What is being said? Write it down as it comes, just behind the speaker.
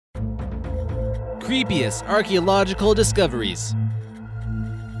Creepiest Archaeological Discoveries.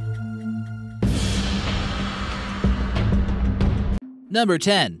 Number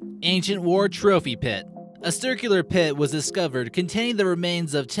 10. Ancient War Trophy Pit. A circular pit was discovered containing the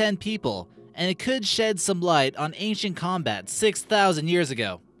remains of 10 people, and it could shed some light on ancient combat 6,000 years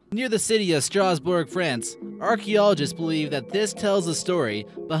ago. Near the city of Strasbourg, France, archaeologists believe that this tells a story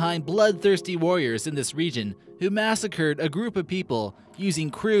behind bloodthirsty warriors in this region who massacred a group of people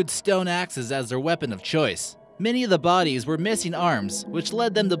using crude stone axes as their weapon of choice. Many of the bodies were missing arms, which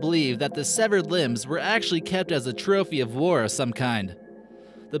led them to believe that the severed limbs were actually kept as a trophy of war of some kind.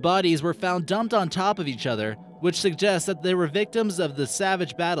 The bodies were found dumped on top of each other, which suggests that they were victims of the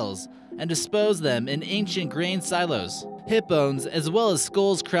savage battles, and disposed them in ancient grain silos. Hip bones, as well as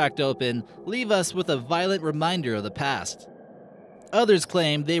skulls cracked open, leave us with a violent reminder of the past. Others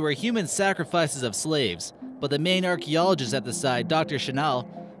claim they were human sacrifices of slaves, but the main archaeologist at the site, Dr. Chanel,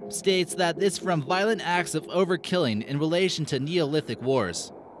 states that it's from violent acts of overkilling in relation to Neolithic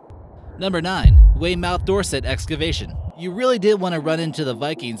wars. Number 9. Weymouth Dorset Excavation. You really did want to run into the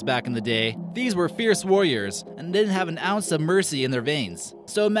Vikings back in the day. These were fierce warriors and didn't have an ounce of mercy in their veins.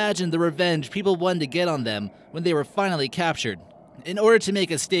 So imagine the revenge people wanted to get on them when they were finally captured. In order to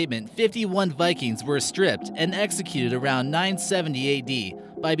make a statement, 51 Vikings were stripped and executed around 970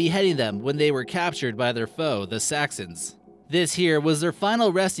 AD by beheading them when they were captured by their foe, the Saxons. This here was their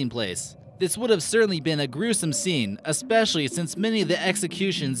final resting place. This would have certainly been a gruesome scene, especially since many of the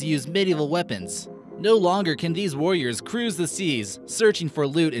executions used medieval weapons. No longer can these warriors cruise the seas, searching for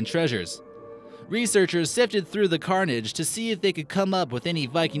loot and treasures. Researchers sifted through the carnage to see if they could come up with any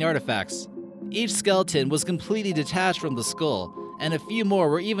Viking artifacts. Each skeleton was completely detached from the skull, and a few more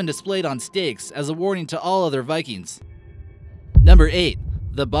were even displayed on stakes as a warning to all other Vikings. Number 8.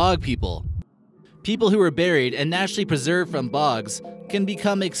 The Bog People. People who were buried and naturally preserved from bogs can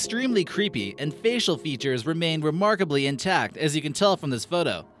become extremely creepy, and facial features remain remarkably intact, as you can tell from this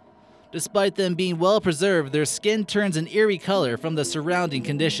photo. Despite them being well preserved, their skin turns an eerie color from the surrounding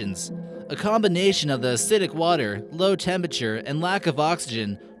conditions. A combination of the acidic water, low temperature, and lack of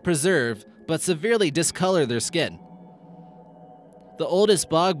oxygen preserve but severely discolor their skin. The oldest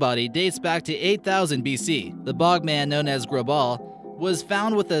bog body dates back to 8000 BC. The bog man, known as Grobal, was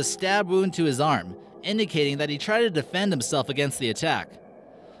found with a stab wound to his arm, indicating that he tried to defend himself against the attack.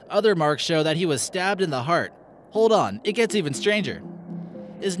 Other marks show that he was stabbed in the heart. Hold on, it gets even stranger.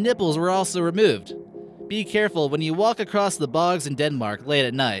 His nipples were also removed. Be careful when you walk across the bogs in Denmark late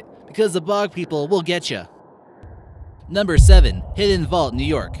at night, because the bog people will get you. Number 7. Hidden Vault, New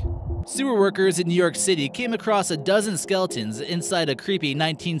York. Sewer workers in New York City came across a dozen skeletons inside a creepy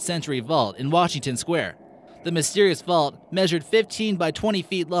 19th century vault in Washington Square. The mysterious vault measured 15 by 20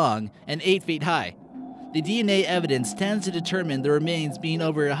 feet long and 8 feet high. The DNA evidence tends to determine the remains being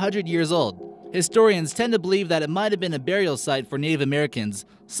over 100 years old. Historians tend to believe that it might have been a burial site for Native Americans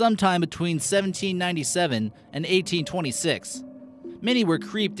sometime between 1797 and 1826. Many were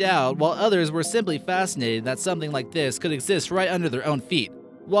creeped out, while others were simply fascinated that something like this could exist right under their own feet.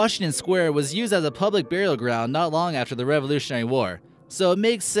 Washington Square was used as a public burial ground not long after the Revolutionary War, so it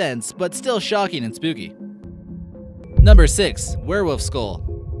makes sense, but still shocking and spooky. Number 6. Werewolf Skull.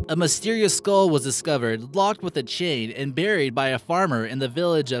 A mysterious skull was discovered, locked with a chain and buried by a farmer in the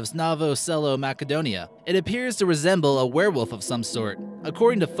village of Novo Selo Macedonia. It appears to resemble a werewolf of some sort.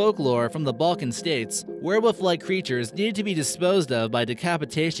 According to folklore from the Balkan States, werewolf-like creatures needed to be disposed of by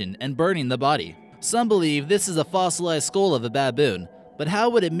decapitation and burning the body. Some believe this is a fossilized skull of a baboon, but how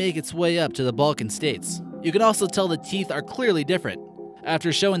would it make its way up to the Balkan States? You can also tell the teeth are clearly different.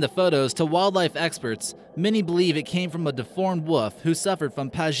 After showing the photos to wildlife experts, many believe it came from a deformed wolf who suffered from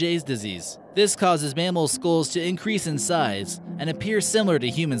Paget's disease. This causes mammal skulls to increase in size and appear similar to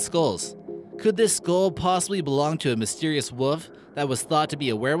human skulls. Could this skull possibly belong to a mysterious wolf that was thought to be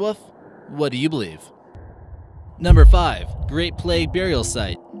a werewolf? What do you believe? Number 5. Great Plague Burial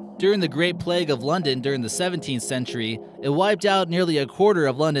Site. During the Great Plague of London during the 17th century, it wiped out nearly a quarter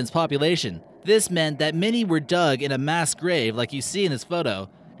of London's population. This meant that many were dug in a mass grave like you see in this photo,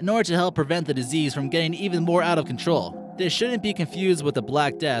 in order to help prevent the disease from getting even more out of control. This shouldn't be confused with the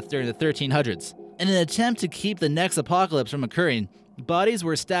Black Death during the 1300s. In an attempt to keep the next apocalypse from occurring, bodies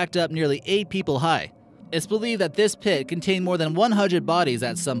were stacked up nearly 8 people high. It's believed that this pit contained more than 100 bodies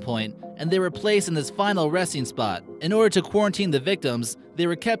at some point, and they were placed in this final resting spot. In order to quarantine the victims, they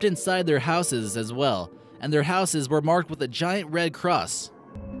were kept inside their houses as well, and their houses were marked with a giant red cross.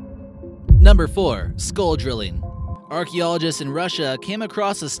 Number 4. Skull Drilling. Archaeologists in Russia came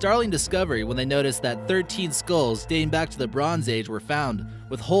across a startling discovery when they noticed that 13 skulls dating back to the Bronze Age were found,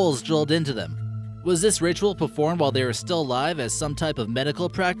 with holes drilled into them. Was this ritual performed while they were still alive as some type of medical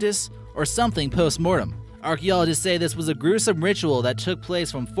practice, or something post-mortem? Archaeologists say this was a gruesome ritual that took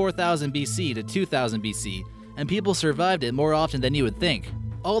place from 4000 BC to 2000 BC, and people survived it more often than you would think.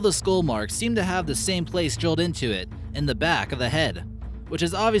 All the skull marks seem to have the same place drilled into it, in the back of the head, which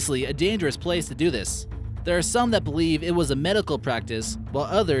is obviously a dangerous place to do this. There are some that believe it was a medical practice, while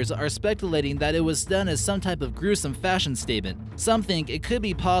others are speculating that it was done as some type of gruesome fashion statement. Some think it could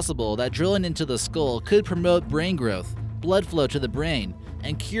be possible that drilling into the skull could promote brain growth, blood flow to the brain,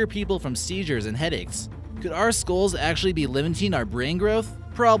 and cure people from seizures and headaches. Could our skulls actually be limiting our brain growth?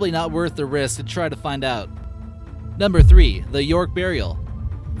 Probably not worth the risk to try to find out. Number 3. The York Burial.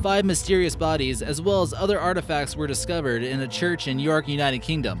 5 mysterious bodies as well as other artifacts were discovered in a church in York, United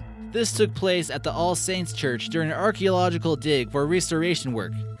Kingdom. This took place at the All Saints Church during an archaeological dig for restoration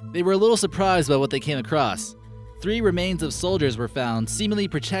work. They were a little surprised by what they came across. 3 remains of soldiers were found, seemingly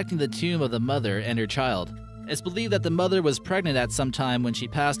protecting the tomb of the mother and her child. It's believed that the mother was pregnant at some time when she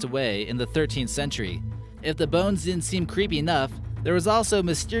passed away in the 13th century. If the bones didn't seem creepy enough, there was also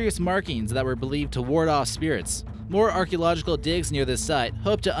mysterious markings that were believed to ward off spirits. More archaeological digs near this site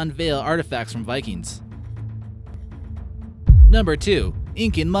hope to unveil artifacts from Vikings. Number 2.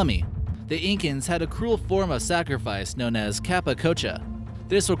 Incan Mummy. The Incans had a cruel form of sacrifice known as capacocha.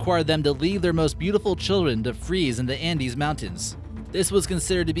 This required them to leave their most beautiful children to freeze in the Andes Mountains. This was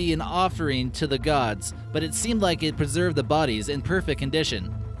considered to be an offering to the gods, but it seemed like it preserved the bodies in perfect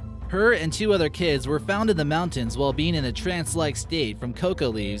condition. Her and 2 other kids were found in the mountains while being in a trance-like state from cocoa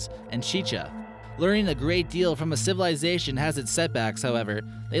leaves and chicha. Learning a great deal from a civilization has its setbacks, however.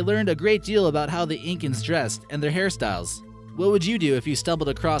 They learned a great deal about how the Incans dressed and their hairstyles. What would you do if you stumbled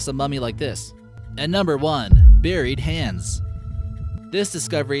across a mummy like this? And number 1. Buried hands. This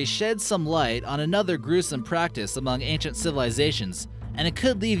discovery sheds some light on another gruesome practice among ancient civilizations, and it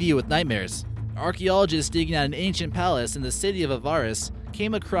could leave you with nightmares. Archaeologists digging at an ancient palace in the city of Avaris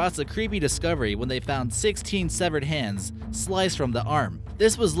came across a creepy discovery when they found 16 severed hands sliced from the arm.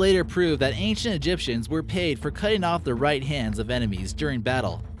 This was later proved that ancient Egyptians were paid for cutting off the right hands of enemies during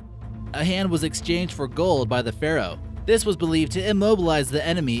battle. A hand was exchanged for gold by the pharaoh. This was believed to immobilize the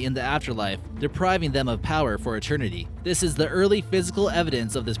enemy in the afterlife, depriving them of power for eternity. This is the early physical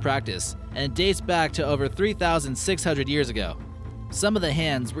evidence of this practice, and it dates back to over 3,600 years ago. Some of the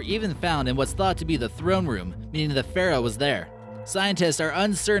hands were even found in what's thought to be the throne room, meaning the pharaoh was there. Scientists are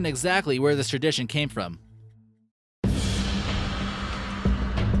uncertain exactly where this tradition came from.